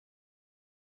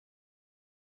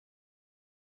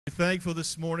You're thankful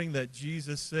this morning that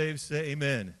Jesus saves, say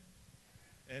amen.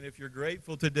 And if you're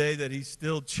grateful today that he's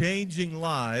still changing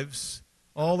lives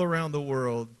all around the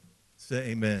world, say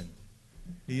amen.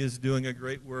 He is doing a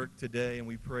great work today, and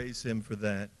we praise him for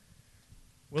that.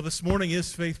 Well, this morning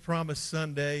is Faith Promise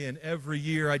Sunday, and every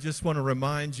year, I just want to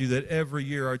remind you that every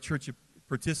year our church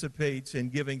participates in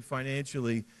giving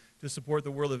financially to support the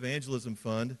World Evangelism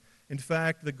Fund. In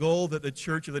fact, the goal that the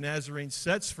Church of the Nazarene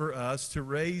sets for us to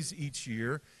raise each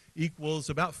year equals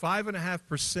about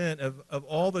 5.5% of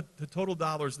all the total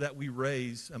dollars that we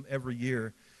raise every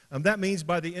year. That means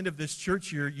by the end of this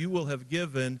church year, you will have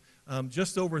given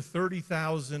just over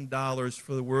 $30,000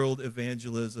 for the World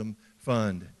Evangelism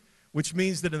Fund, which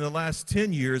means that in the last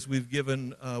 10 years, we've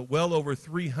given well over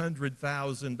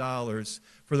 $300,000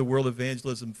 for the World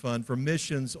Evangelism Fund for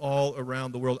missions all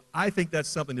around the world. I think that's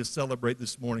something to celebrate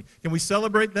this morning. Can we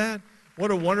celebrate that? What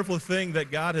a wonderful thing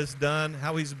that God has done,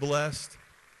 how he's blessed.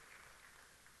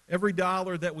 Every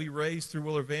dollar that we raise through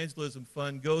World Evangelism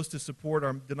Fund goes to support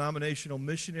our denominational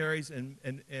missionaries and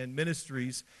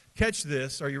ministries. Catch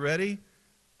this, are you ready?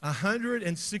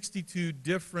 162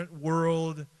 different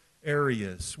world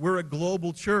areas. We're a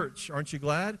global church, aren't you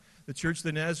glad? The Church of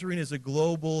the Nazarene is a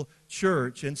global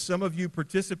church, and some of you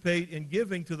participate in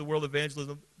giving to the World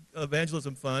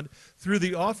Evangelism Fund through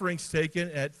the offerings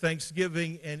taken at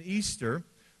Thanksgiving and Easter.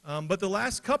 But the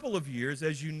last couple of years,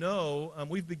 as you know,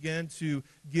 we've begun to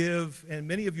give, and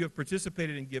many of you have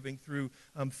participated in giving through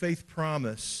Faith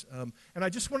Promise. And I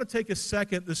just want to take a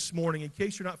second this morning, in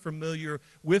case you're not familiar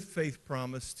with Faith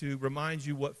Promise, to remind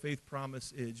you what Faith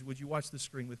Promise is. Would you watch the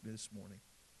screen with me this morning?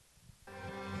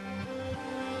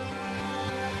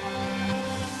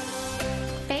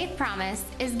 Faith Promise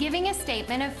is giving a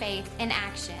statement of faith in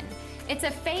action. It's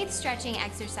a faith-stretching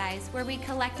exercise where we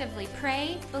collectively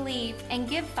pray, believe, and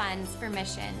give funds for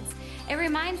missions. It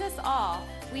reminds us all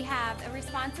we have a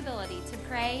responsibility to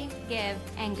pray, give,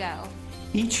 and go.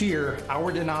 Each year,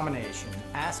 our denomination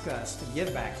asks us to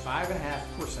give back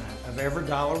 5.5% of every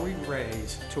dollar we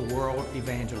raise to world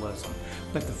evangelism.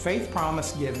 But the Faith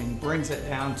Promise giving brings it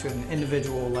down to an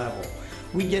individual level.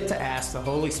 We get to ask the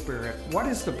Holy Spirit, what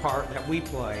is the part that we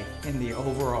play in the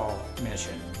overall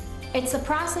mission? It's a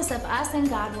process of us and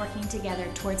God working together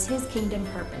towards His kingdom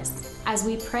purpose. As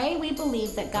we pray, we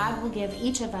believe that God will give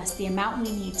each of us the amount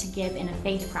we need to give in a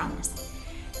faith promise.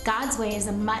 God's way is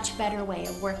a much better way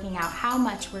of working out how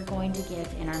much we're going to give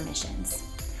in our missions.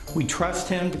 We trust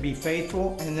Him to be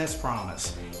faithful in this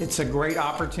promise. It's a great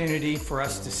opportunity for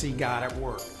us to see God at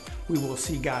work. We will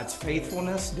see God's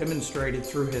faithfulness demonstrated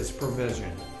through His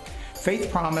provision. Faith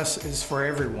Promise is for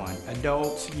everyone,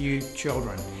 adults, youth,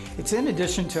 children. It's in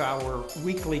addition to our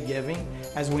weekly giving.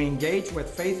 As we engage with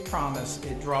Faith Promise,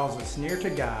 it draws us near to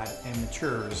God and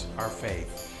matures our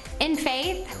faith. In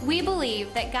faith, we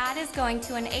believe that God is going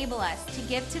to enable us to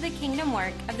give to the kingdom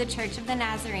work of the Church of the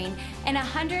Nazarene in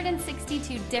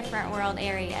 162 different world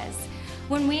areas.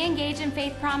 When we engage in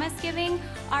Faith Promise giving,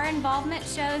 our involvement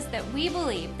shows that we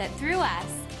believe that through us,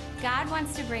 God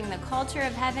wants to bring the culture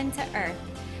of heaven to earth,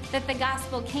 that the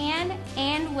gospel can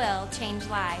and will change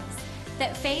lives,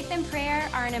 that faith and prayer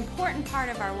are an important part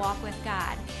of our walk with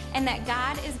God, and that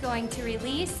God is going to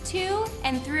release to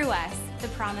and through us the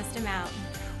promised amount.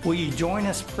 Will you join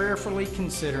us prayerfully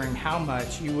considering how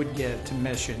much you would give to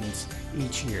missions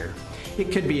each year?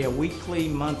 It could be a weekly,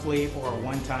 monthly, or a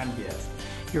one-time gift.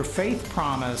 Your faith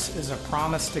promise is a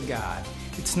promise to God.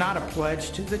 It's not a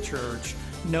pledge to the church.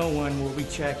 No one will be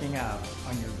checking up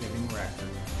on your giving record.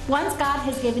 Once God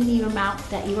has given you the amount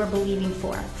that you are believing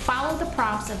for, follow the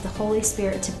prompts of the Holy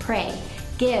Spirit to pray,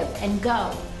 give, and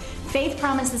go. Faith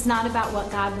Promise is not about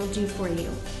what God will do for you.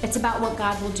 It's about what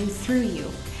God will do through you.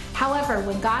 However,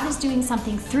 when God is doing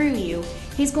something through you,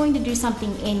 He's going to do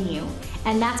something in you,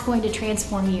 and that's going to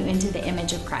transform you into the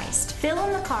image of Christ. Fill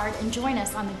in the card and join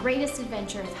us on the greatest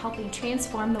adventure of helping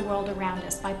transform the world around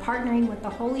us by partnering with the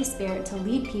Holy Spirit to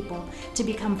lead people to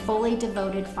become fully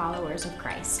devoted followers of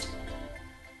Christ.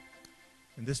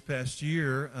 And this past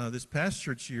year, this past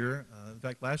church year, in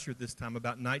fact, last year at this time,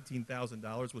 about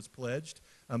 $19,000 was pledged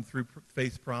through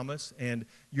Faith Promise. And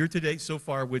year-to-date so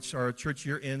far, which our church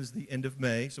year ends the end of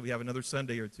May, so we have another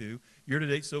Sunday or two,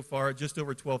 year-to-date so far, just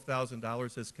over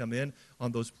 $12,000 has come in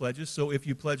on those pledges. So if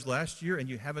you pledged last year and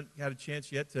you haven't had a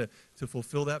chance yet to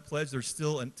fulfill that pledge, there's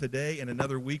still today and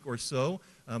another week or so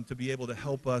to be able to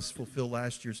help us fulfill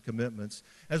last year's commitments.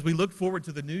 As we look forward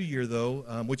to the new year, though,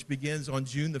 which begins on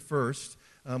June the 1st,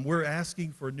 We're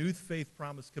asking for new faith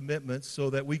promise commitments so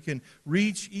that we can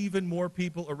reach even more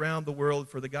people around the world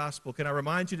for the gospel. Can I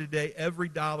remind you today, every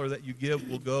dollar that you give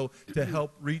will go to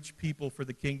help reach people for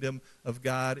the kingdom of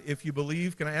God. If you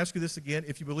believe, can I ask you this again?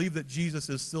 If you believe that Jesus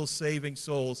is still saving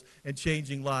souls and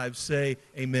changing lives, say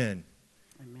amen.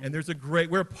 Amen. And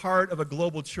we're part of a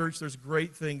global church. There's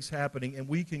great things happening, and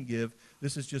we can give.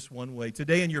 This is just one way.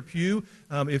 Today in your pew,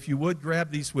 if you would,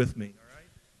 grab these with me. All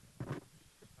right?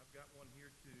 I've got one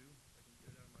here, too. I can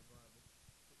get it out of my Bible.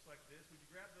 Looks like this. Would you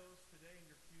grab those today in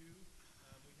your pew?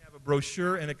 We have a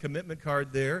brochure and a commitment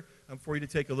card there for you to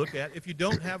take a look at. If you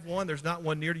don't have one, there's not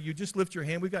one near to you, just lift your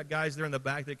hand. We've got guys there in the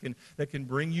back that can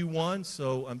bring you one,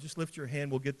 so just lift your hand.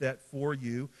 We'll get that for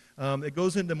you. It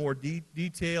goes into more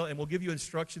detail, and we'll give you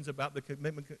instructions about the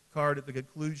commitment card at the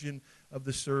conclusion of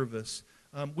the service.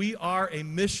 We are a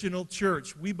missional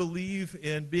church. We believe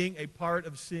in being a part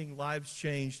of seeing lives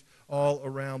changed all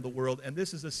around the world, and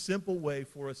this is a simple way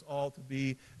for us all to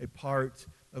be a part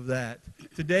of that.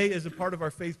 Today, as a part of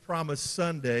our Faith Promise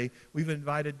Sunday, we've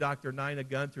invited Dr. Nina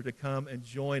Gunter to come and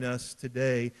join us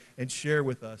today and share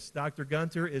with us. Dr.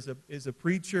 Gunter is a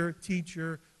preacher,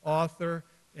 teacher, author,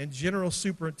 and General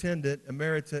Superintendent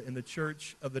Emerita in the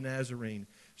Church of the Nazarene.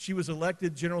 She was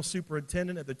elected General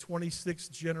Superintendent at the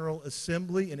 26th General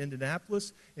Assembly in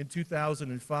Indianapolis in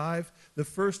 2005, the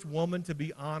first woman to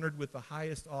be honored with the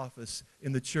highest office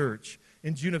in the church.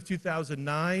 In June of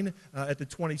 2009, at the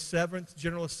 27th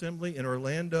General Assembly in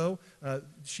Orlando,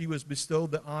 she was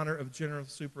bestowed the honor of General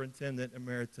Superintendent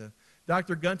Emerita.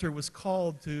 Dr. Gunter was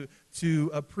called to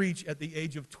preach at the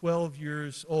age of 12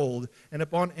 years old, and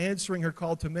upon answering her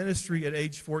call to ministry at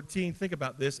age 14, think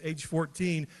about this, age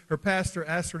 14, her pastor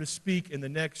asked her to speak in the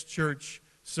next church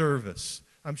service.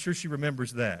 I'm sure she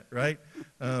remembers that, right?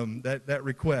 That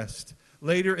request.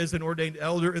 Later, as an ordained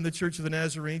elder in the Church of the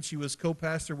Nazarene, she was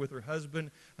co-pastor with her husband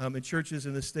in churches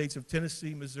in the states of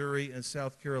Tennessee, Missouri, and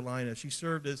South Carolina. She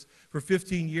served for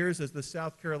 15 years as the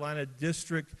South Carolina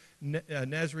District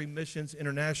Nazarene Missions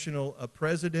International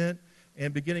president.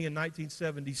 And beginning in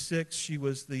 1976, she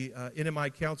was the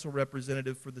NMI Council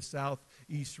representative for the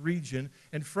Southeast region.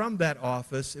 And from that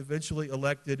office, eventually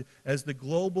elected as the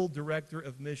Global Director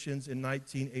of Missions in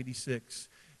 1986.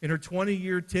 In her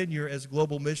 20-year tenure as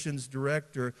Global Missions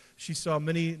Director, she saw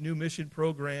many new mission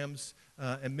programs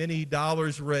and many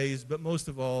dollars raised, but most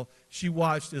of all, she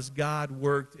watched as God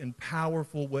worked in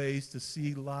powerful ways to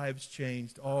see lives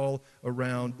changed all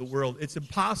around the world. It's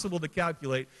impossible to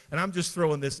calculate, and I'm just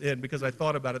throwing this in because I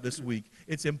thought about it this week.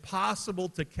 It's impossible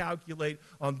to calculate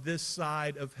on this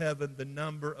side of heaven the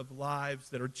number of lives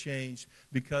that are changed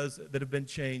that have been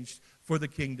changed for the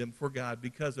kingdom, for God,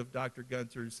 because of Dr.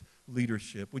 Gunter's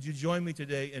leadership. Would you join me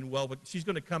today in welcoming? She's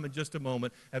going to come in just a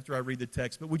moment after I read the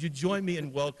text, but would you join me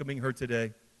in welcoming her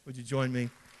today? Would you join me?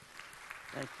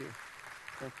 Thank you.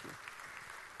 Thank you.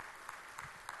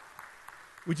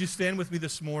 Would you stand with me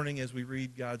this morning as we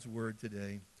read God's word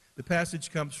today? The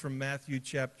passage comes from Matthew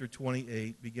chapter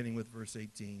 28, beginning with verse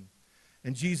 18.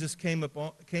 And Jesus came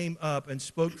up and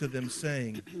spoke to them,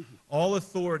 saying, "All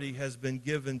authority has been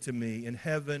given to me in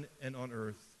heaven and on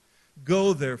earth.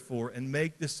 Go, therefore, and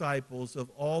make disciples of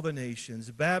all the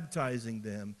nations, baptizing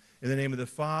them in the name of the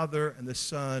Father and the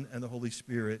Son and the Holy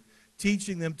Spirit,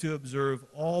 teaching them to observe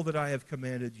all that I have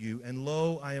commanded you. And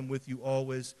lo, I am with you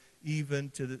always,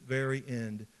 even to the very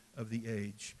end of the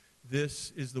age." This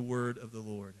is the word of the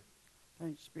Lord.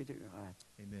 Thanks be to God.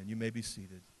 Amen. You may be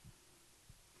seated.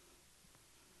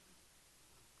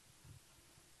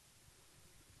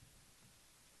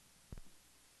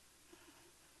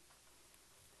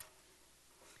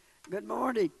 Good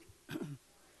morning. I'm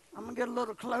going to get a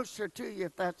little closer to you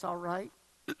if that's all right.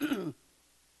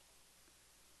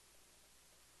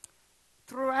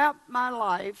 Throughout my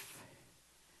life,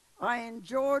 I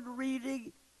enjoyed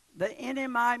reading the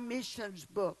NMI missions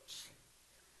books,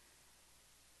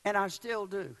 and I still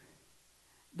do.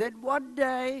 Then one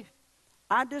day,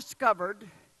 I discovered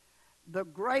the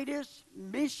greatest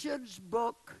missions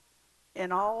book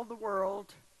in all the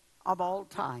world of all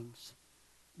times,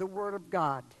 the Word of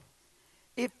God.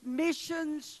 If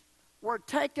missions were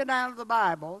taken out of the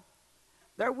Bible,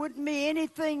 there wouldn't be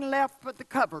anything left but the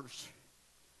covers.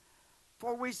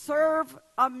 For we serve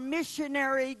a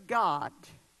missionary God,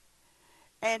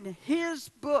 and His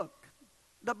book,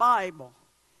 the Bible,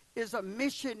 is a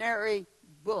missionary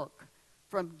book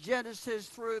from Genesis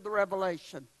through the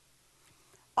Revelation.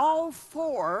 All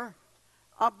four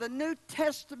of the New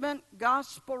Testament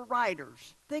gospel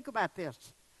writers, think about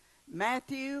this,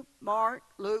 Matthew, Mark,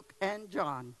 Luke, and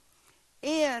John,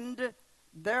 end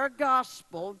their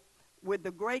gospel with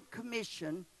the Great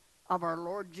Commission of our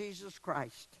Lord Jesus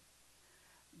Christ.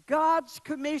 God's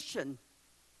commission,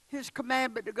 his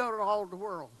commandment to go to all the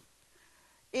world,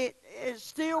 it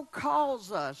still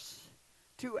calls us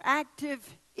to active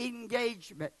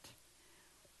engagement.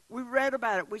 We read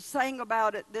about it. We sang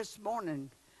about it this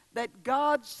morning, that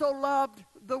God so loved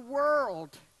the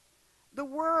world. The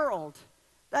world.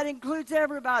 That includes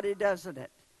everybody, doesn't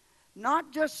it?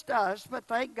 Not just us, but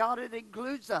thank God it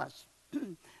includes us.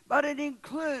 But it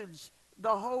includes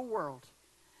the whole world.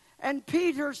 And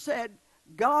Peter said,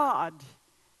 God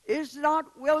is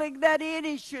not willing that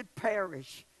any should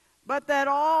perish, but that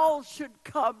all should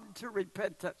come to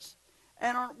repentance.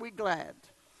 And aren't we glad?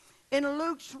 In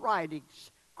Luke's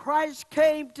writings, Christ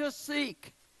came to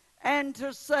seek and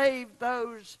to save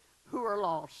those who are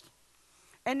lost.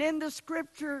 And in the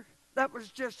scripture that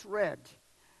was just read,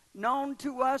 known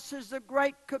to us as the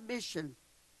Great Commission,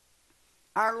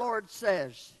 our Lord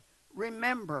says,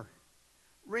 remember,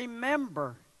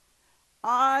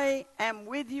 I am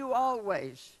with you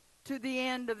always to the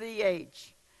end of the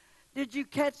age. Did you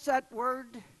catch that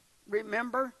word,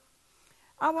 remember?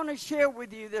 I want to share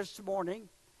with you this morning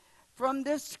from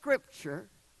this scripture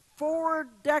 4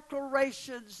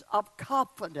 declarations of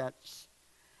confidence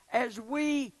as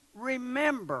we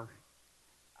remember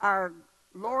our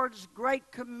Lord's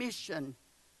great commission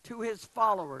to his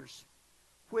followers,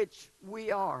 which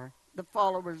we are the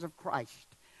followers of Christ.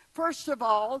 First of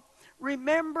all,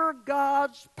 remember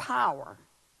God's power.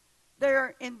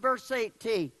 There in verse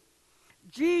 18,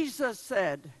 Jesus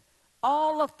said,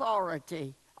 all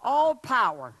authority, all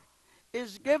power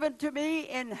is given to me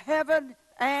in heaven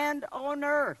and on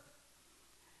earth.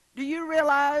 Do you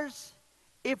realize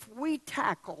if we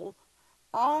tackle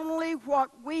only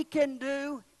what we can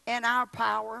do in our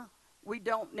power, we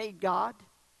don't need God?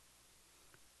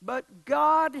 But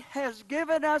God has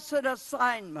given us an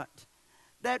assignment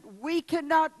that we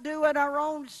cannot do in our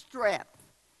own strength.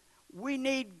 We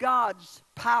need God's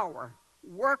power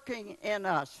working in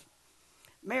us.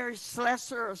 Mary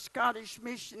Slessor, a Scottish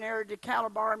missionary to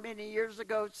Calabar many years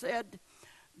ago, said,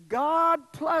 God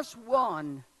plus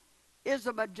one is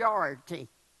a majority.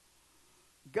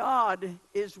 God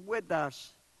is with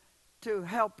us to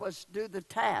help us do the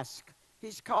task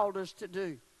he's called us to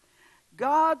do.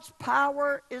 God's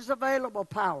power is available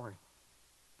power.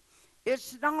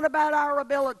 It's not about our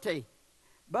ability,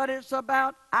 but it's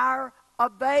about our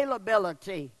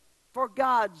availability for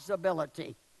God's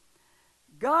ability.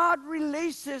 God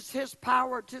releases his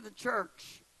power to the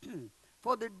church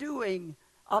for the doing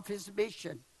of his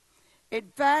mission. In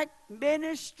fact,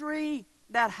 ministry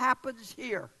that happens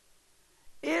here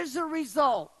is a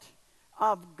result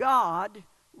of God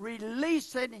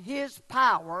releasing his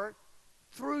power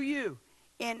through you,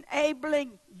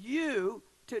 enabling you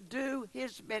to do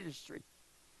his ministry.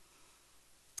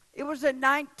 It was in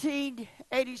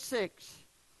 1986.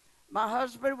 My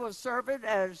husband was serving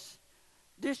as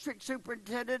district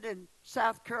superintendent in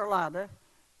South Carolina,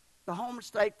 the home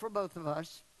state for both of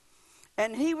us,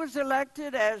 and he was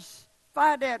elected as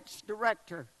finance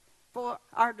director for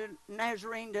our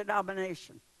Nazarene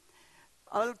denomination.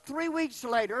 3 weeks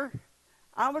later,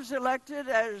 I was elected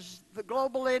as the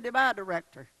global NMI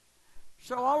director.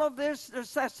 So all of this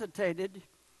necessitated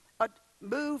a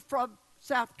move from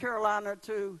South Carolina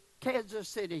to Kansas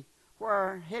City, where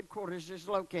our headquarters is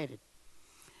located.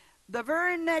 The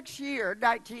very next year,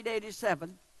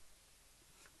 1987,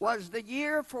 was the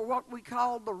year for what we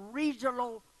call the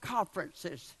regional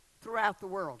conferences throughout the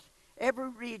world. Every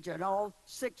region, all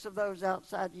 6 of those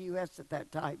outside the U.S. at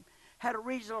that time, had a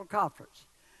regional conference.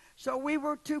 So we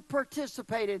were to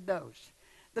participate in those.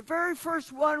 The very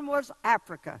first one was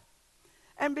Africa.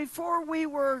 And before we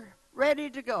were ready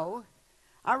to go,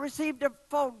 I received a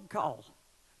phone call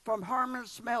from Harmon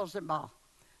Smelzenbaugh.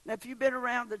 Now, if you've been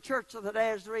around the Church of the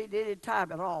Nazarene any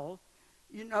time at all,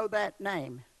 you know that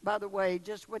name. By the way,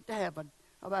 just went to heaven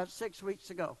about 6 weeks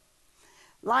ago.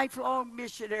 Lifelong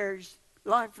missionary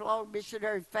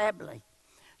family.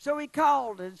 So he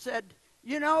called and said,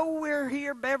 you know, we're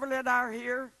here, Beverly and I are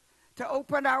here, to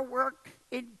open our work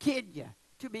in Kenya,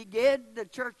 to begin the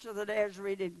Church of the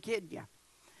Nazarene in Kenya.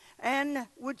 And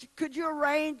could you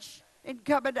arrange in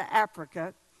coming to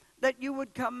Africa that you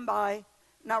would come by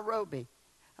Nairobi?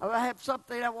 I have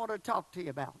something I want to talk to you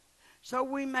about. So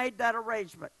we made that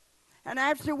arrangement. And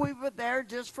after we were there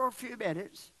just for a few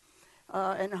minutes,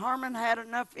 and Harmon had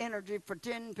enough energy for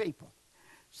 10 people.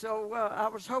 So I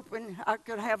was hoping I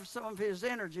could have some of his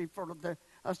energy for the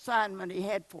assignment he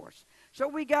had for us. So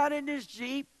we got in his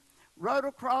Jeep, rode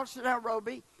across to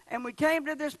Nairobi, and we came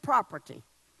to this property,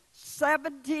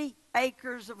 70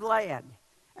 acres of land.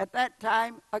 At that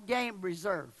time, a game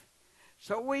reserve.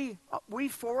 So we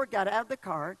 4 got out of the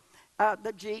car.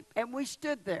 the Jeep, and we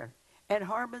stood there. And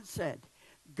Harmon said,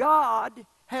 God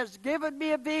has given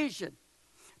me a vision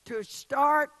to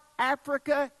start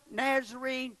Africa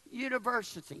Nazarene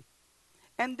University.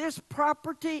 And this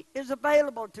property is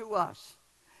available to us.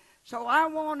 So I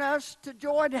want us to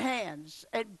join hands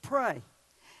and pray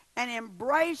and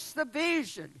embrace the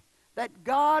vision that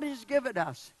God has given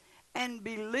us and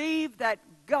believe that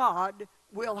God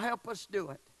will help us do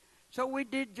it. So we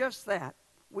did just that.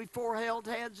 We four held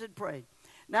hands and prayed.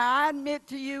 Now, I admit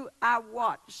to you, I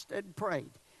watched and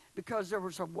prayed because there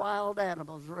were some wild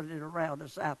animals running around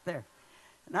us out there.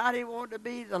 And I didn't want to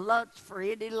be the lunch for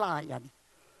any lion.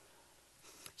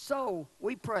 So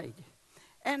we prayed.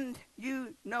 And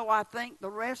you know, I think,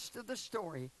 the rest of the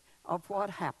story of what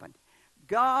happened.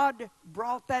 God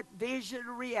brought that vision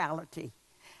to reality.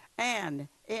 And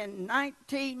in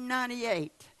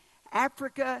 1998,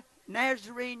 Africa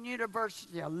Nazarene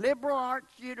University, a liberal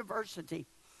arts university,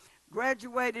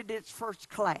 graduated its first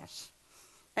class.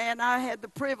 And I had the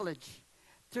privilege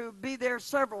to be there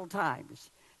several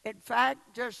times. In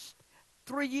fact, just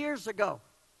 3 years ago,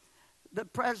 the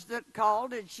president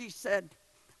called and she said,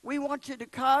 we want you to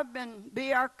come and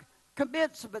be our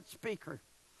commencement speaker.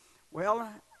 Well,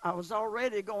 I was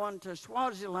already going to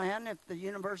Swaziland at the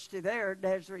university there,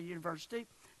 Nazarene University,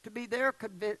 to be their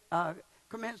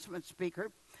commencement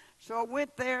speaker. So I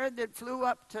went there and then flew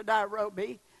up to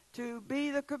Nairobi to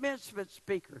be the commencement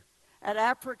speaker at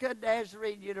Africa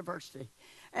Nazarene University.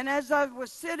 And as I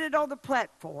was sitting on the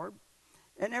platform,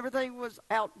 and everything was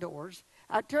outdoors,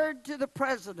 I turned to the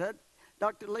president,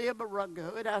 Dr. Leah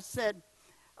Marungu, and I said,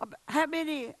 how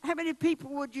many people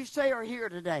would you say are here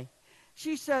today?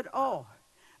 She said, oh,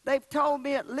 they've told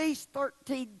me at least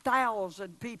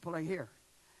 13,000 people are here.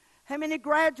 How many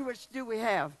graduates do we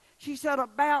have? She said,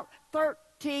 about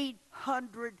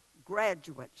 1,300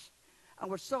 graduates. I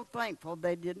was so thankful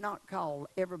they did not call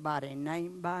everybody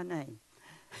name by name.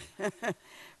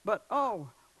 But, oh,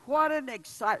 what an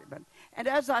excitement. And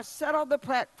as I sat on the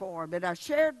platform and I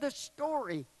shared the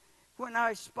story when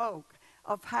I spoke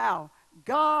of how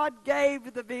God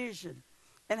gave the vision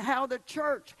and how the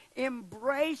church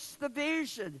embraced the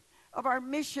vision of our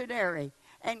missionary,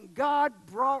 and God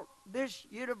brought this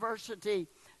university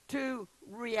to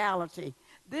reality.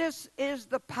 This is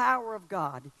the power of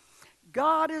God.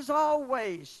 God has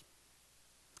always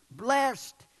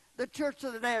blessed the Church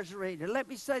of the Nazarene. And let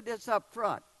me say this up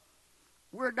front.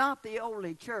 We're not the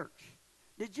only church.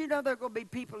 Did you know there are going to be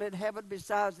people in heaven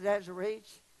besides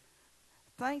Nazarenes?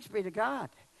 Thanks be to God.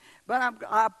 But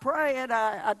I pray and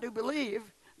I do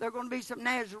believe there are going to be some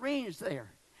Nazarenes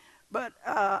there. But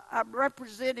I'm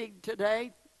representing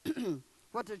today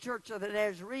what the Church of the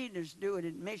Nazarene is doing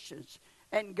in missions.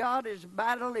 And God is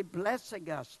mightily blessing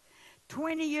us.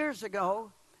 20 years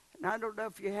ago, and I don't know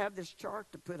if you have this chart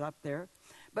to put up there,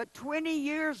 but 20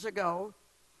 years ago,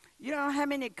 you know how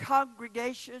many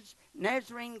congregations,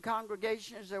 Nazarene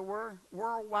congregations there were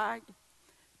worldwide?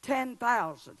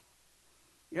 10,000.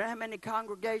 You know how many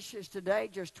congregations today,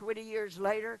 just 20 years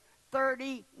later?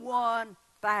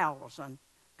 31,000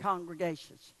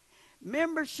 congregations.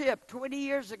 Membership 20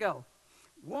 years ago,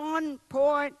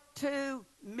 1.2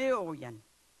 million.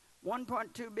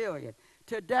 1.2 million.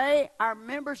 Today, our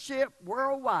membership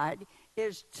worldwide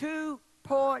is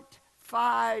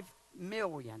 2.5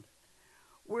 million.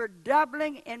 We're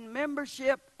doubling in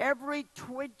membership every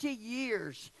 20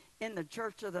 years in the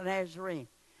Church of the Nazarene.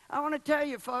 I want to tell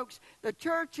you, folks, the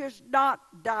church is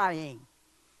not dying.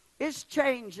 It's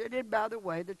changing. And by the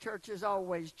way, the church has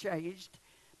always changed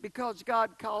because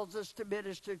God calls us to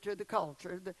minister to the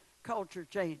culture. The culture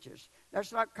changes.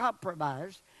 That's not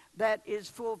compromise. That is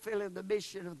fulfilling the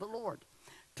mission of the Lord.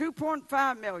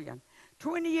 2.5 million.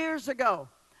 20 years ago,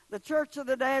 the Church of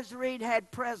the Nazarene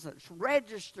had presence,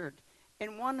 registered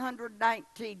in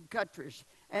 119 countries,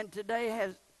 and today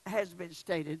has been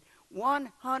stated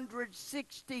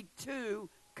 162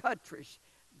 countries.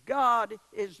 God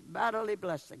is mightily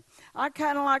blessing. I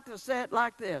kind of like to say it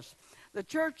like this. The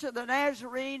Church of the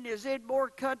Nazarene is in more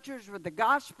countries with the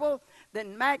gospel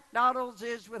than McDonald's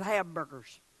is with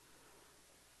hamburgers.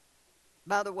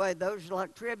 By the way, those who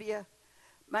like trivia,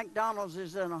 McDonald's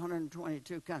is in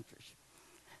 122 countries.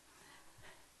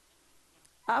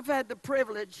 I've had the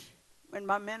privilege in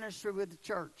my ministry with the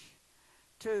church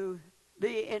to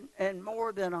be in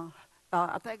more than,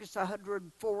 I think it's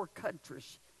 104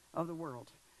 countries of the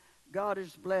world. God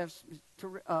has blessed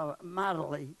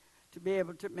mightily to be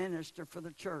able to minister for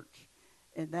the church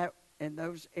in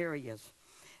those areas.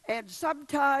 And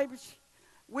sometimes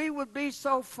we would be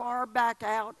so far back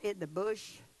out in the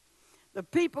bush. The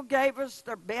people gave us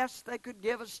their best they could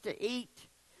give us to eat.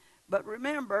 But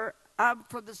remember, I'm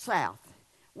from the South.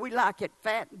 We like it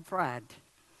fat and fried.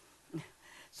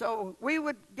 So we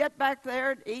would get back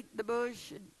there and eat the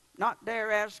bush and not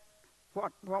dare ask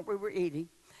what we were eating.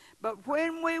 But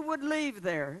when we would leave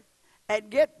there and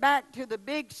get back to the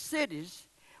big cities,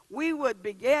 we would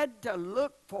begin to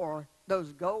look for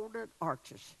those golden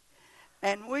arches.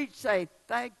 And we'd say,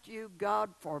 thank you,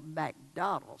 God, for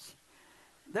McDonald's.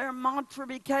 Their mantra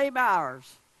became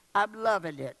ours. I'm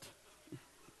loving it.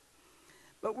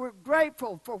 But we're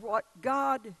grateful for what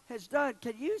God has done.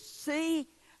 Can you see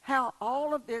how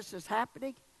all of this is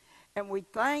happening? And we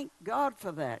thank God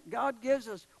for that. God gives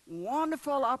us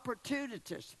wonderful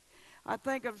opportunities. I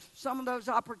think of some of those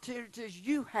opportunities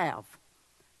you have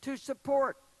to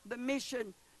support the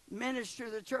mission ministry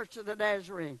of the Church of the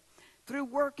Nazarene through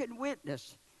Work and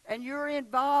Witness, and you're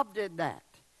involved in that.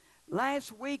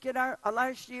 Last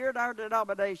year in our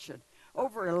denomination,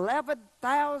 over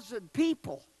 11,000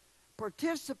 people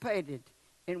participated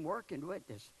in Work and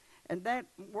Witness, and that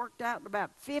worked out in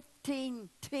about 15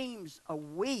 teams a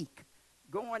week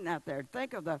going out there.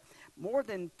 Think of the more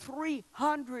than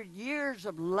 300 years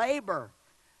of labor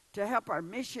to help our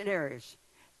missionaries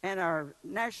and our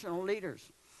national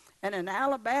leaders. And in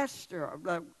Alabaster,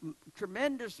 the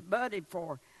tremendous money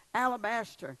for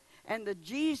Alabaster, and the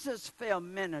Jesus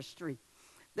Film Ministry,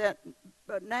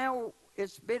 but now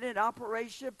it's been in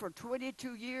operation for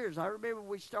 22 years. I remember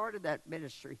we started that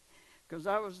ministry because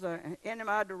I was the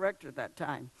NMI director at that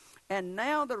time. And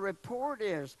now the report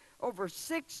is over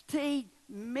 16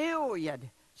 million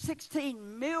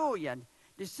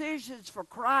decisions for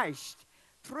Christ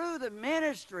through the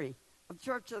ministry of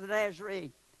Church of the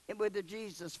Nazarene and with the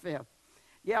Jesus Film.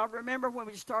 Yeah, I remember when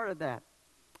we started that.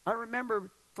 I remember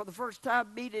for the first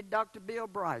time meeting Dr. Bill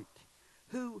Bright,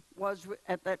 who was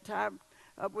at that time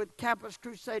with Campus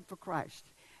Crusade for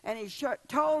Christ. And he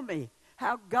told me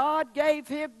how God gave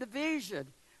him the vision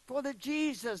for the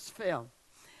Jesus Film.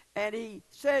 And he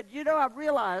said, you know, I've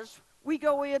realized we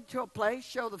go into a place,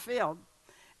 show the film,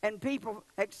 and people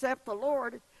accept the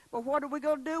Lord, but what are we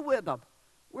going to do with them?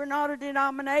 We're not a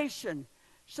denomination.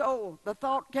 So the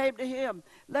thought came to him,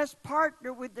 let's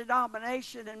partner with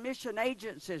denomination and mission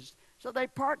agencies. So they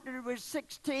partnered with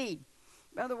 16.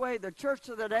 By the way, the Church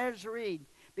of the Nazarene,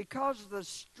 because of the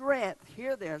strength,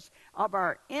 hear this, of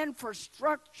our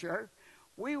infrastructure,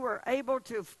 we were able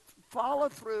to follow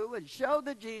through and show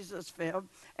the Jesus Film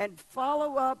and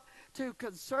follow up to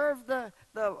conserve the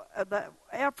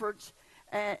efforts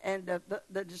and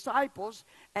the disciples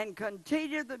and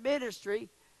continue the ministry.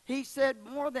 He said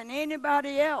more than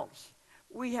anybody else,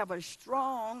 we have a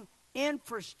strong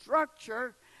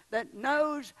infrastructure that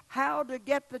knows how to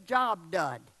get the job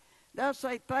done. They'll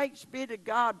say thanks be to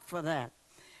God for that.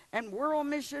 And World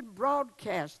Mission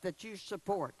Broadcast that you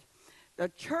support. The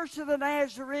Church of the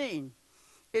Nazarene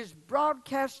is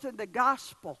broadcasting the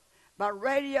gospel by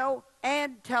radio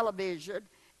and television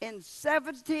in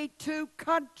 72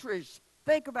 countries.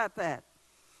 Think about that.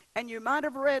 And you might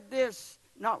have read this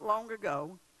not long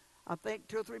ago, I think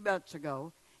 2 or 3 months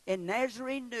ago, in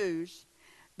Nazarene News,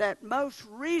 that most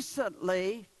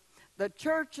recently the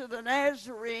Church of the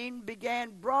Nazarene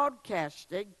began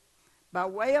broadcasting by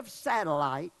way of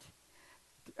satellite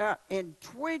in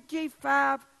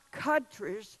 25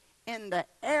 countries in the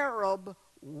Arab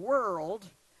world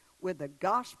with the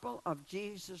gospel of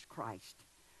Jesus Christ.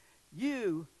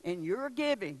 You, in your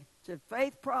giving to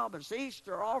Faith Promise,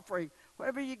 Easter offering,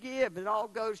 whatever you give, it all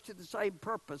goes to the same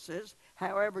purposes.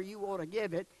 However you want to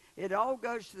give it, it all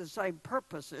goes to the same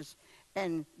purposes,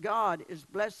 and God is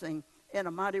blessing in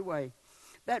a mighty way.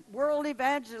 That World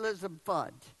Evangelism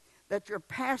Fund that your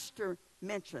pastor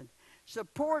mentioned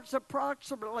supports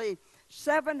approximately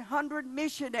 700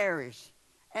 missionaries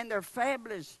and their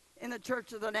families in the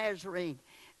Church of the Nazarene.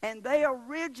 And they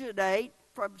originate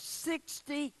from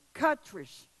 60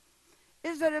 countries.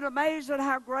 Isn't it amazing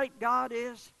how great God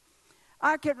is?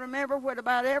 I can remember when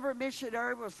about every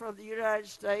missionary was from the United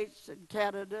States and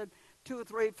Canada, 2 or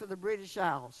 3 from the British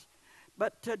Isles.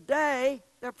 But today,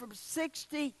 they're from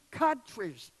 60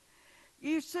 countries.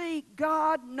 You see,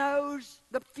 God knows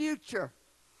the future.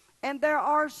 And there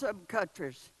are some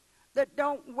countries that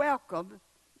don't welcome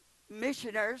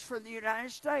missionaries from the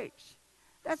United States.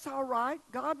 That's all right.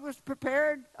 God was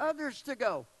preparing others to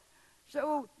go.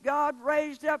 So God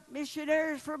raised up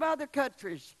missionaries from other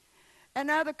countries and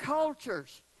other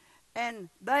cultures. And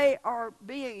they are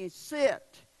being sent.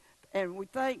 And we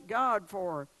thank God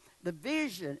for the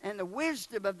vision and the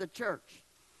wisdom of the church.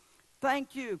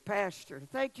 Thank you, Pastor.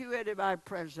 Thank you, Eddie, my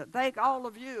president. Thank all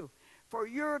of you for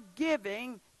your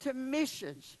giving to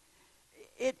missions.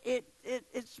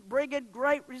 It's bringing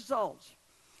great results.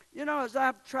 You know, as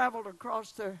I've traveled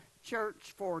across the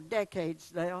church for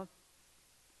decades now.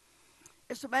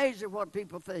 It's amazing what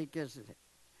people think, isn't it?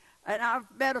 And I've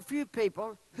met a few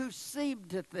people who seem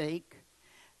to think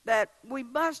that we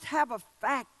must have a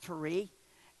factory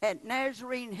at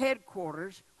Nazarene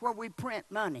headquarters where we print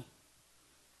money.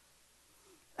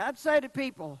 I'd say to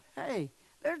people, hey,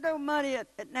 there's no money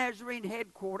at Nazarene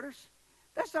headquarters.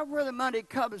 That's not where the money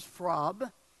comes from.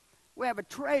 We have a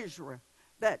treasurer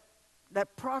that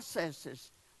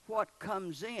processes what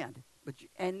comes in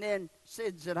and then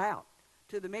sends it out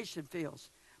to the mission fields.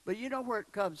 But you know where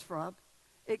it comes from?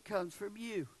 It comes from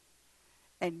you.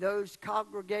 And those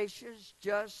congregations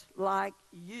just like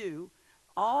you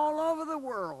all over the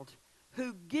world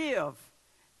who give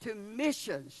to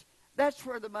missions, that's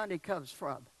where the money comes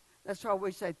from. That's why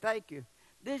we say thank you.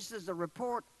 This is a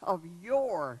report of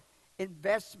your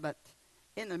investment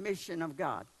in the mission of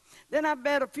God. Then I've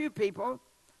met a few people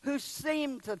who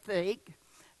seem to think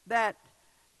that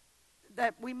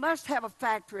we must have a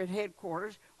factory at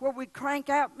headquarters where we crank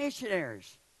out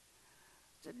missionaries.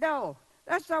 I said, no,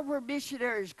 that's not where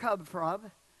missionaries come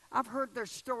from. I've heard their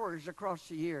stories across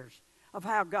the years of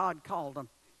how God called them.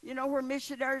 You know where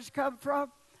missionaries come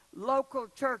from? Local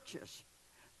churches,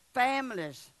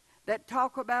 families that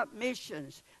talk about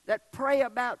missions, that pray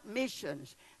about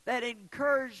missions, that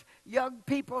encourage young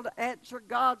people to answer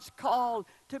God's call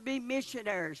to be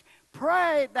missionaries.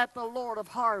 Pray that the Lord of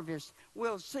harvest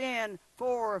will send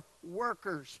forth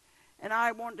workers. And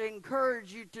I want to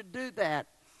encourage you to do that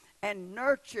and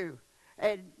nurture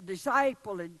and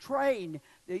disciple and train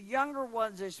the younger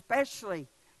ones especially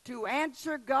to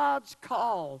answer God's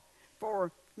call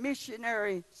for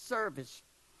missionary service.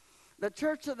 The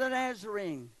Church of the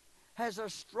Nazarene has a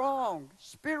strong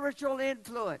spiritual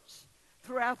influence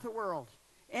throughout the world.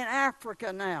 In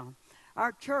Africa now,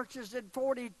 our church is in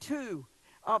 42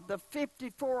 of the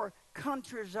 54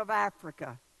 countries of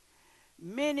Africa.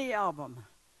 Many of them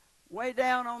way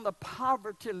down on the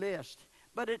poverty list,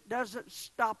 but it doesn't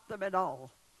stop them at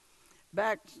all.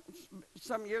 Back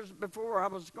some years before,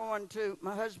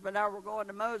 my husband and I were going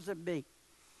to Mozambique.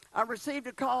 I received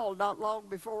a call not long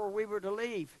before we were to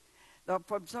leave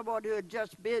from someone who had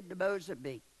just been to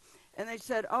Mozambique. And they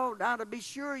said, oh, now to be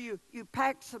sure you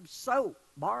pack some soap,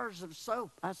 bars of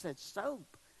soap. I said,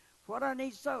 soap? What I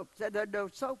need soap? Said, there's no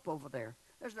soap over there.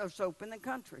 There's no soap in the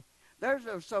country. There's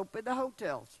no soap in the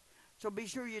hotels. So be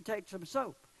sure you take some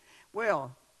soap.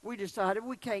 Well, we decided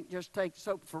we can't just take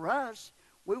soap for us.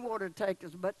 We want to take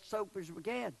as much soap as we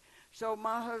can. So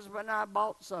my husband and I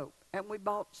bought soap, and we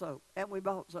bought soap, and we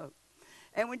bought soap.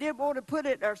 And we didn't want to put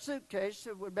it in our suitcase so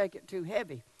it would make it too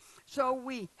heavy. So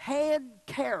we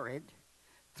hand-carried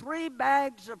 3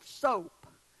 bags of soap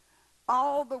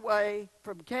all the way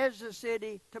from Kansas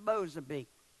City to Mozambique.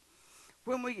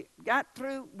 When we got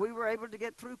through, we were able to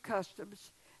get through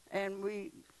customs, and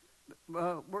we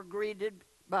were greeted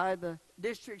by the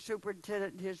district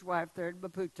superintendent and his wife there in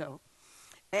Maputo.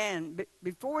 And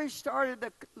before he started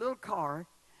the little car,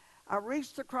 I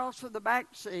reached across from the back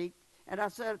seat, and I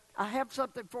said, I have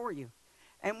something for you.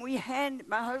 And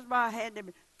my husband and I handed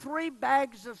him 3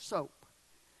 bags of soap.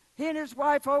 He and his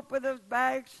wife opened those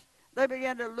bags. They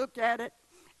began to look at it,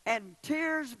 and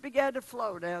tears began to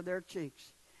flow down their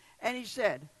cheeks. And he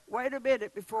said, wait a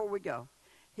minute before we go.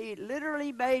 He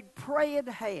literally made praying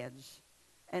hands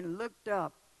and looked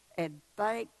up and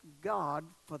thanked God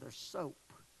for the soap.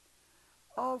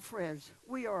 Oh, friends,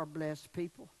 we are blessed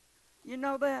people. You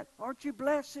know that? Aren't you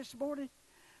blessed this morning?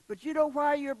 But you know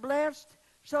why you're blessed?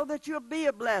 So that you'll be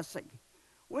a blessing.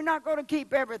 We're not going to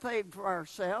keep everything for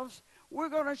ourselves. We're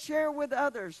going to share with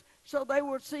others so they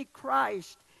will see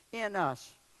Christ in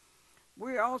us.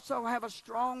 We also have a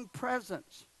strong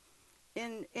presence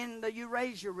in the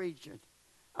Eurasia region.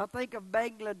 I think of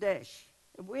Bangladesh.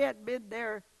 We hadn't been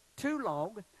there too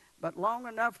long, but long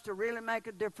enough to really make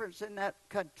a difference in that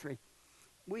country.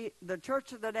 The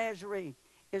Church of the Nazarene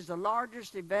is the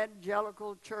largest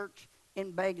evangelical church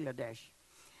in Bangladesh.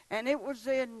 And it was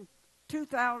in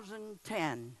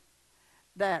 2010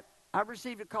 that I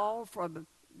received a call from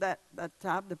that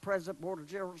time, the present Board of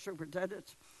General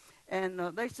Superintendents. And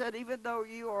they said, even though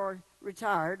you are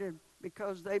retired, and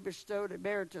because they bestowed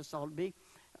emeritus on me,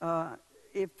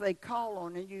 if they call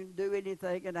on you, you can do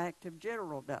anything an active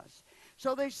general does.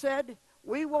 So they said,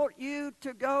 we want you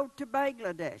to go to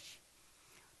Bangladesh.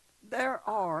 There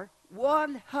are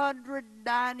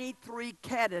 193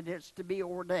 candidates to be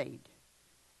ordained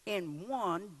in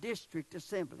one district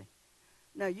assembly.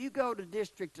 Now, you go to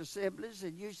district assemblies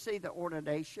and you see the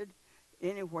ordination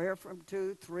anywhere from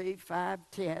 2, 3, 5,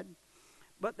 10.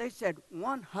 But they said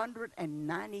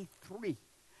 193.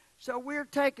 So we're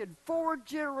taking 4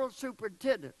 general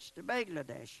superintendents to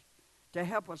Bangladesh. to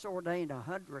help us ordain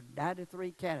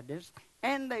 193 candidates.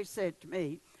 And they said to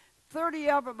me, 30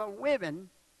 of them are women,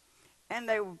 and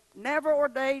they never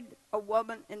ordained a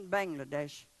woman in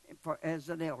Bangladesh as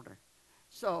an elder.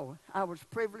 So I was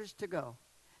privileged to go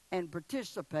and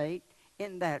participate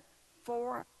in that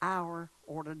 4-hour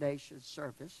ordination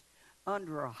service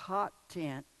under a hot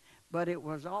tent, but it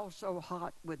was also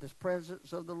hot with the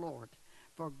presence of the Lord,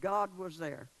 for God was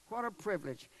there. What a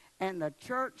privilege. And the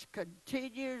church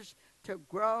continues to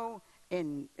grow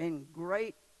in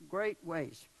great, great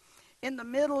ways. In the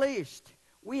Middle East,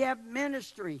 we have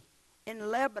ministry in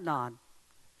Lebanon,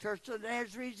 Church of the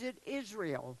Nazarenes in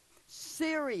Israel,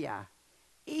 Syria,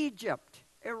 Egypt,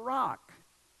 Iraq,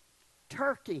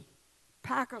 Turkey,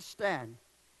 Pakistan,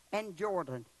 and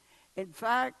Jordan. In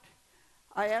fact,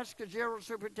 I asked the general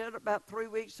superintendent about 3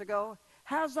 weeks ago,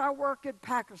 how's our work in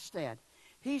Pakistan?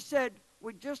 He said,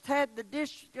 we just had the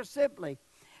district assembly,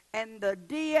 and the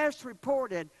DS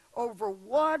reported over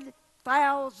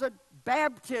 1,000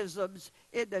 baptisms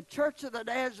in the Church of the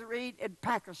Nazarene in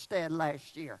Pakistan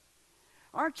last year.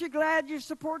 Aren't you glad you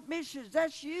support missions?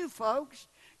 That's you, folks.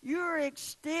 You're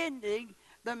extending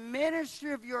the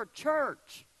ministry of your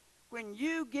church. When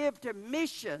you give to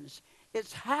missions,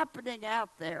 it's happening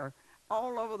out there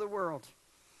all over the world.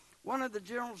 One of the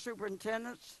general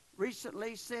superintendents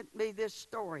recently sent me this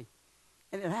story,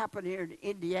 and it happened here in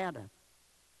Indiana.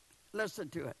 Listen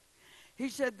to it. He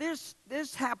said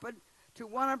this happened to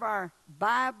one of our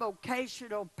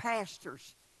bivocational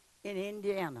pastors in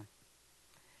Indiana.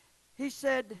 He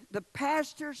said the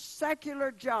pastor's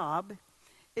secular job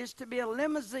is to be a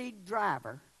limousine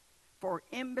driver for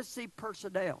embassy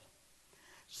personnel.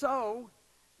 So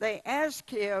they asked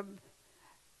him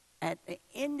at the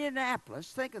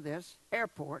Indianapolis, think of this,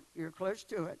 airport, you're close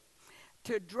to it,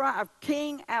 to drive.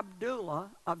 King Abdullah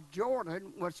of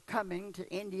Jordan was coming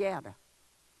to Indiana.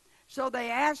 So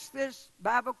they asked this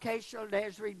bivocational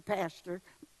Nazarene pastor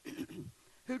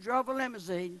who drove a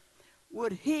limousine,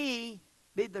 would he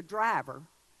be the driver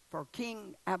for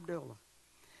King Abdullah?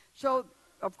 So,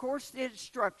 of course, the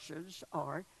instructions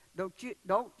are,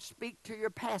 don't speak to your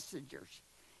passengers.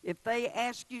 If they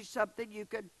ask you something, you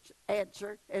can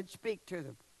answer and speak to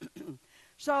them.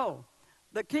 So,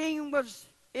 the king was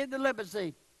in the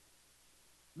limousine.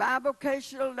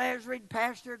 Bivocational Nazarene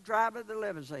pastor driving the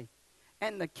limousine.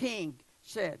 And the king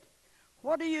said,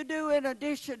 what do you do in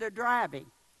addition to driving?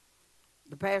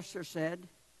 The pastor said,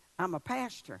 I'm a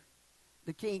pastor.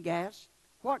 The king asked,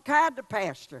 what kind of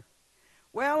pastor?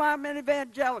 Well, I'm an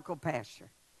evangelical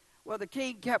pastor. Well, the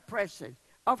king kept pressing.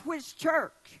 Of which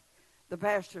church? The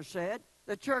pastor said,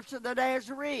 the Church of the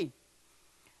Nazarene.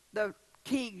 The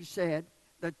king said,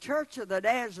 the Church of the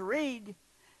Nazarene,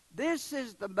 this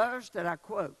is the most, and I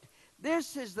quote,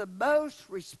 this is the most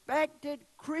respected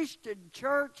Christian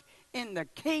church in the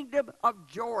kingdom of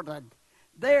Jordan.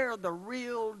 They're the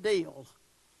real deal.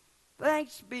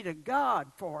 Thanks be to God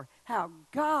for how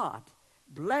God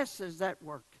blesses that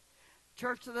work.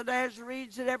 Church of the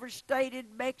Nazarenes in every state in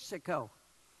Mexico.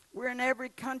 We're in every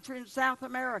country in South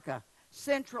America,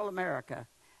 Central America,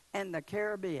 and the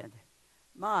Caribbean.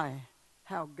 My,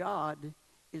 how God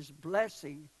is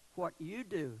blessing what you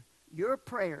do, your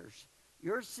prayers,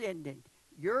 your sending,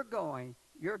 your going,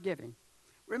 your giving.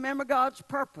 Remember God's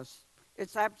purpose.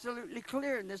 It's absolutely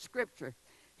clear in this scripture.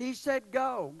 He said,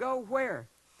 go. Go where?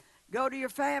 Go to your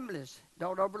families.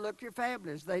 Don't overlook your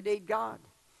families. They need God.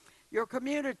 Your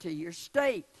community, your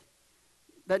state,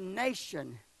 the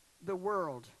nation, the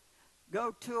world.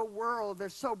 Go to a world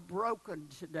that's so broken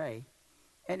today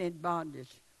and in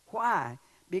bondage. Why?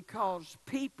 Because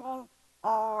people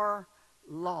are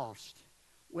lost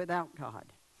without God.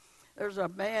 There's a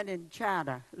man in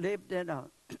China, lived in a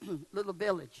little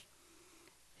village.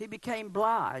 He became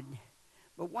blind.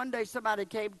 But one day somebody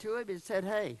came to him and said,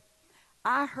 hey,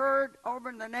 I heard over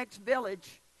in the next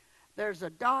village there's a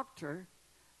doctor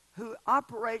who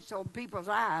operates on people's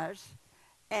eyes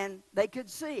and they could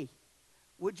see.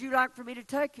 Would you like for me to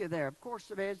take you there? Of course,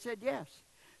 the man said yes.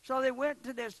 So they went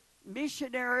to this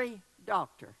missionary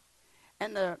doctor.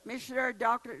 And the missionary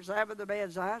doctor examined the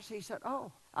man's eyes. He said,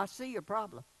 oh, I see your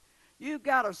problem. You've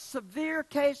got a severe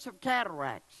case of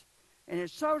cataracts. And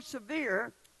it's so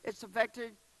severe, it's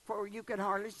affected for you can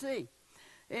hardly see.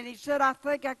 And he said, I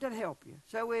think I can help you.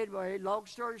 So anyway, long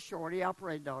story short, he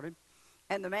operated on him,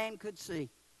 and the man could see.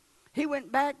 He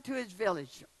went back to his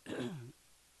village.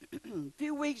 A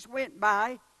few weeks went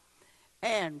by,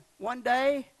 and one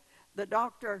day the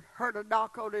doctor heard a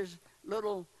knock on his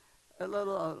little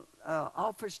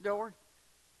office door,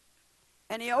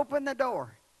 and he opened the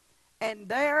door, and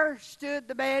there stood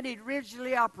the man he'd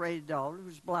originally operated on, who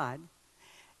was blind,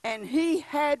 And he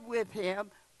had with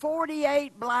him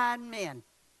 48 blind men.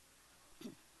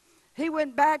 He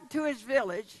went back to his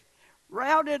village,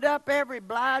 rounded up every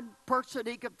blind person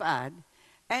he could find,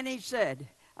 and he said,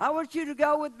 I want you to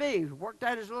go with me. Worked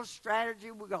out his little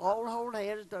strategy. We're going to all hold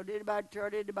hands, don't anybody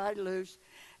turn anybody loose.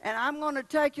 And I'm going to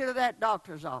take you to that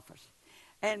doctor's office.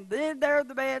 And then there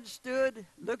the man stood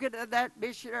looking at that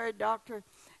missionary doctor,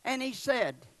 and he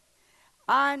said,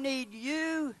 I need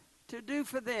you to do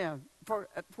for them for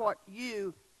what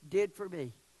you did for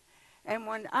me. And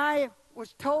when I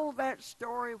was told that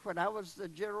story when I was the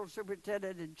general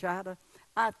superintendent in China,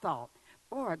 I thought,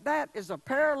 boy, that is a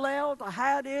parallel to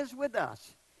how it is with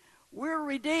us. We're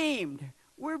redeemed.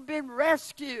 We've been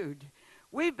rescued.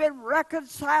 We've been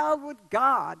reconciled with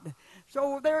God.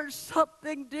 So there's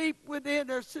something deep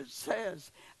within us that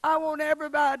says, I want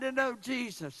everybody to know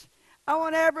Jesus. I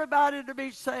want everybody to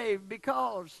be saved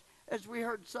because, as we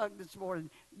heard sung this morning,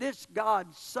 this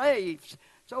God saves.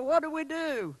 So what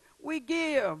do? We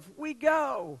give, we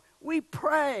go, we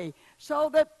pray so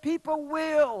that people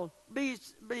will be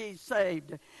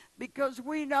saved. Because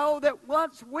we know that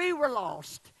once we were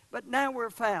lost, but now we're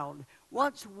found.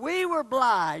 Once we were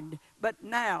blind, but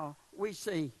now we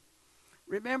see.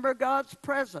 Remember God's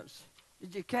presence.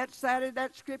 Did you catch that in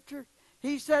that scripture?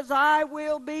 He says, I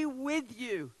will be with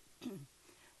you.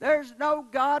 There's no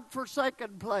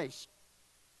God-forsaken place.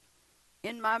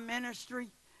 In my ministry,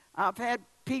 I've had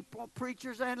people,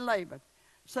 preachers and laymen,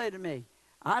 say to me,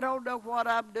 I don't know what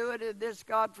I'm doing in this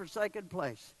God-forsaken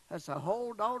place. I said,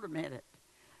 hold on a minute.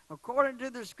 According to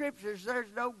the scriptures,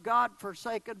 there's no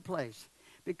God-forsaken place.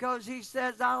 Because he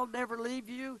says, I'll never leave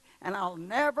you and I'll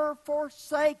never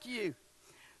forsake you.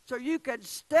 So you can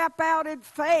step out in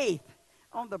faith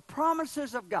on the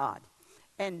promises of God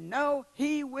and know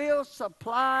he will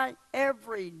supply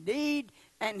every need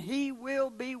and he will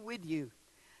be with you.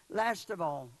 Last of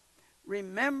all,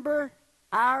 remember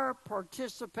our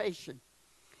participation.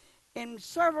 In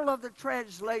several of the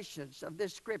translations of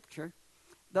this scripture,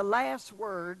 the last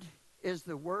word is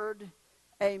the word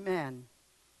amen.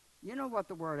 You know what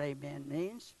the word amen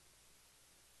means?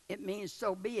 It means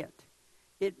so be it.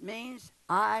 It means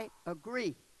I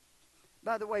agree.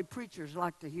 By the way, preachers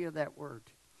like to hear that word.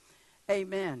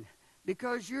 Amen.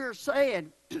 Because you're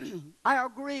saying, I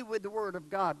agree with the word of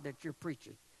God that you're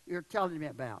preaching. You're telling me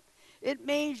about. It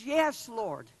means, yes,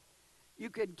 Lord, you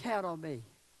can count on me.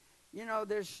 You know,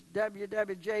 this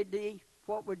WWJD,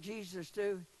 what would Jesus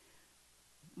do?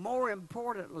 More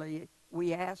importantly,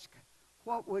 we ask,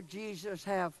 what would Jesus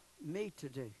have me to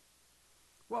do?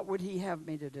 What would he have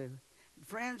me to do?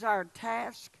 Friends, our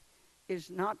task is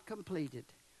not completed.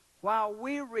 While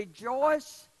we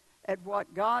rejoice at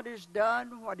what God has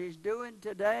done, what he's doing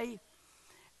today,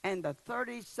 and the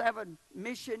 37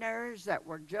 missionaries that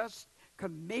were just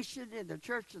commissioned in the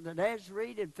Church of the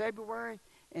Nazarene in February,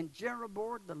 and General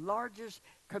Board, the largest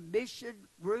commissioned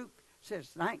group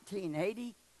since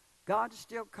 1980, God's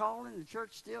still calling, the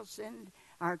church still sending.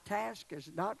 Our task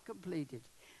is not completed.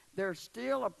 There's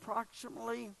still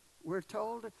approximately, we're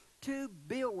told, 2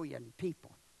 billion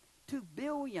people. 2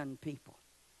 billion people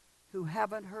who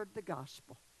haven't heard the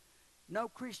gospel. No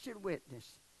Christian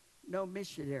witness. No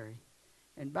missionary.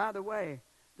 And by the way,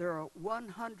 there are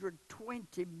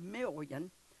 120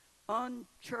 million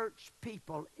unchurched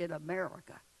people in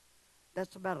America.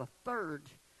 That's about a third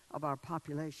of our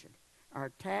population. Our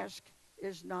task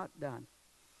is not done.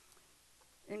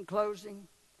 In closing,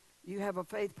 you have a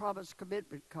faith promise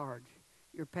commitment card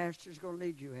your pastor's going to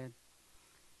lead you in.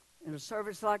 In a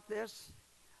service like this,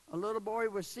 a little boy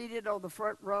was seated on the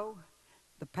front row.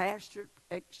 The pastor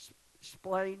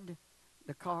explained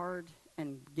the card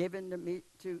and given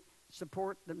to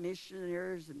support the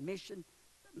missionaries and mission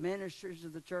ministers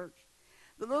of the church.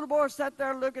 The little boy sat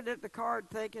there looking at the card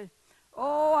thinking,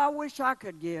 oh, I wish I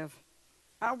could give.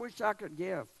 I wish I could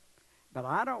give. But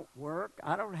I don't work.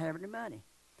 I don't have any money.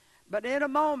 But in a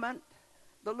moment,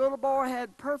 the little boy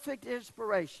had perfect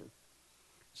inspiration.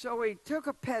 So he took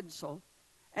a pencil,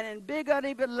 and in big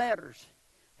uneven letters,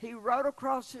 he wrote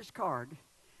across his card,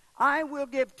 I will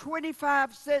give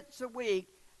 25 cents a week.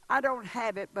 I don't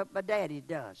have it, but my daddy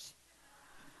does.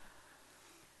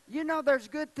 You know there's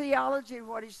good theology in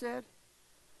what he said.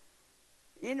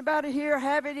 Anybody here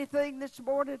have anything this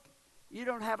morning? You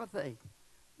don't have a thing.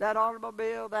 That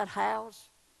automobile, that house,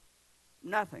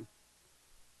 nothing.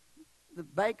 The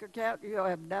bank account, you don't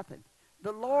have nothing.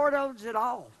 The Lord owns it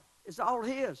all. It's all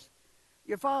his.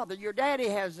 Your father, your daddy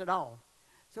has it all.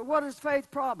 So what does faith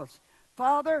promise?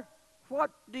 Father,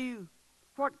 what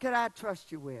can I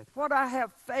trust you with? What I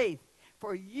have faith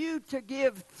for you to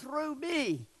give through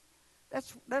me.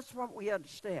 That's what we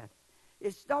understand.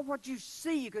 It's not what you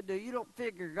see you can do. You don't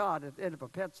figure God at the end of a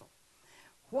pencil.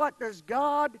 What does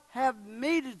God have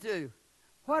me to do?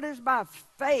 What is my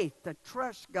faith to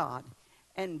trust God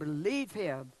and believe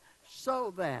Him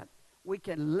so that we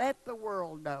can let the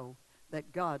world know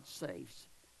that God saves?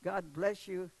 God bless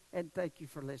you, and thank you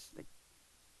for listening.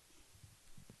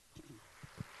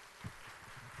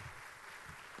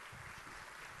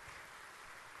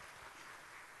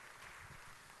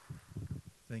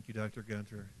 Thank you, Dr.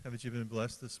 Gunter. Haven't you been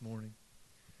blessed this morning?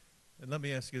 And let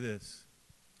me ask you this.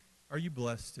 Are you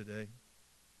blessed today?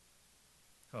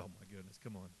 Oh, my goodness.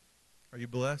 Come on. Are you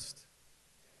blessed?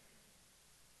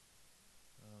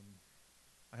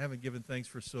 I haven't given thanks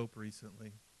for soap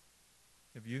recently.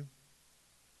 Have you?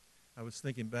 I was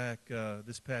thinking back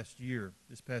this past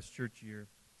church year.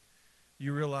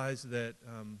 You realize that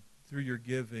through your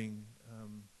giving,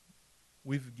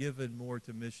 we've given more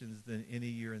to missions than any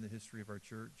year in the history of our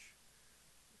church.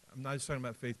 I'm not just talking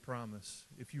about Faith Promise.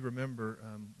 If you remember,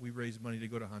 we raised money to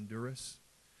go to Honduras.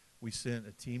 We sent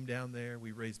a team down there.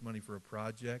 We raised money for a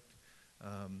project.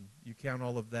 You count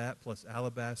all of that, plus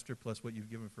Alabaster, plus what you've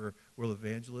given for world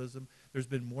evangelism. There's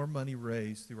been more money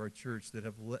raised through our church that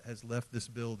has left this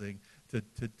building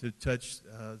to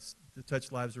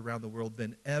touch lives around the world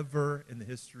than ever in the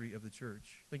history of the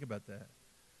church. Think about that.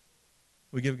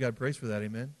 We give God praise for that,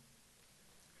 amen?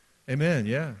 Amen,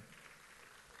 yeah.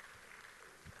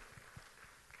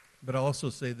 But I'll also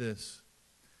say this,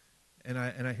 and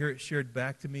I hear it shared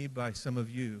back to me by some of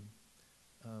you.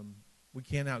 We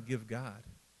can't outgive God.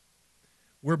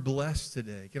 We're blessed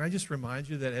today. Can I just remind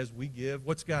you that as we give,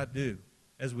 what's God do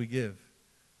as we give?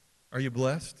 Are you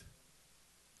blessed?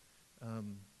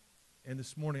 And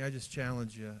this morning, I just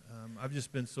challenge you. I've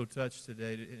just been so touched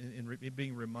today in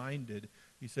being reminded.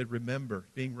 You said remember,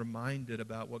 being reminded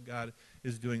about what God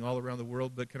is doing all around the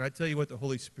world. But can I tell you what the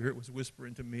Holy Spirit was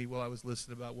whispering to me while I was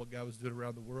listening about what God was doing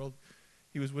around the world?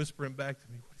 He was whispering back to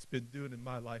me what He's been doing in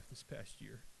my life this past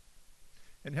year,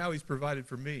 and how He's provided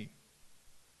for me,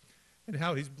 and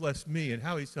how He's blessed me, and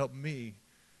how He's helped me,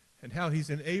 and how He's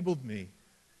enabled me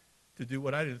to do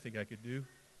what I didn't think I could do.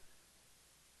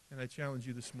 And I challenge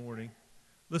you this morning,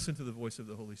 listen to the voice of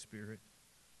the Holy Spirit.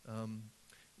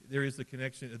 There is the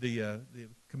connection, the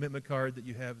commitment card that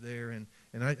you have there, and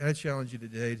I challenge you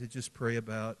today to just pray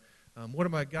about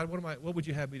what would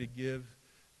you have me to give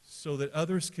so that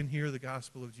others can hear the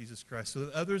gospel of Jesus Christ, so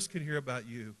that others can hear about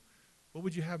you. What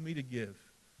would you have me to give?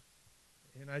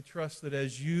 And I trust that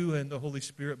as you and the Holy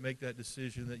Spirit make that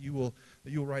decision, that you'll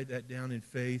write that down in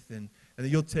faith, and that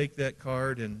you'll take that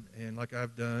card and like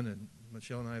I've done, and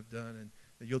Michelle and I have done, and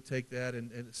that you'll take that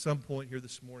and at some point here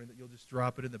this morning that you'll just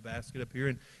drop it in the basket up here.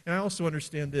 And I also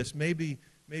understand this. Maybe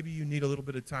you need a little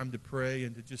bit of time to pray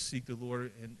and to just seek the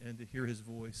Lord and to hear His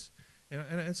voice.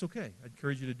 And it's okay. I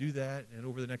encourage you to do that. And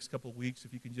over the next couple of weeks,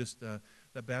 if you can just,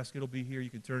 that basket will be here. You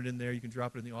can turn it in there. You can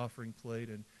drop it in the offering plate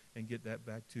and get that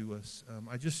back to us.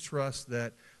 I just trust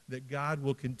that God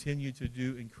will continue to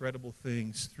do incredible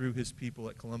things through His people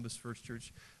at Columbus First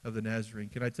Church of the Nazarene.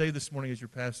 Can I tell you this morning as your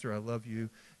pastor, I love you,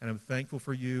 and I'm thankful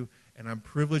for you, and I'm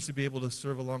privileged to be able to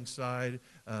serve alongside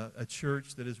a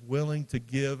church that is willing to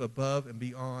give above and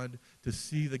beyond to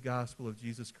see the gospel of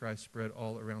Jesus Christ spread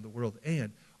all around the world.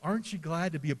 And aren't you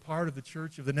glad to be a part of the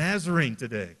Church of the Nazarene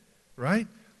today, right?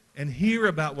 And hear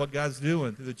about what God's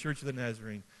doing through the Church of the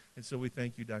Nazarene. And so we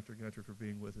thank you, Dr. Gunter, for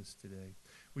being with us today.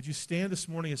 Would you stand this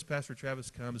morning as Pastor Travis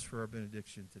comes for our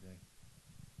benediction today?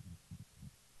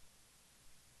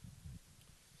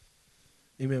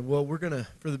 Amen. Well,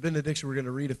 for the benediction, we're going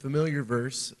to read a familiar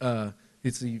verse.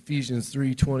 It's Ephesians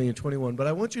 3:20 and 21. But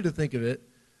I want you to think of it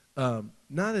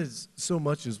not as so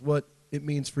much as what it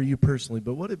means for you personally,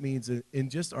 but what it means in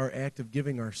just our act of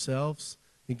giving ourselves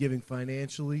and giving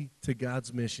financially to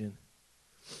God's mission.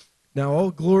 Now,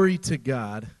 all glory to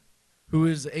God, who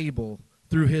is able,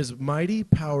 through His mighty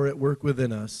power at work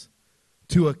within us,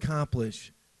 to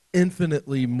accomplish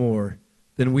infinitely more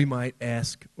than we might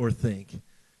ask or think.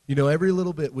 You know, every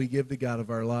little bit we give to God of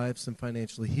our lives and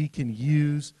financially, He can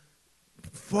use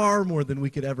far more than we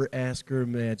could ever ask or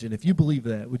imagine. If you believe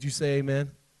that, would you say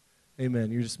amen?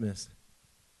 Amen. You're dismissed.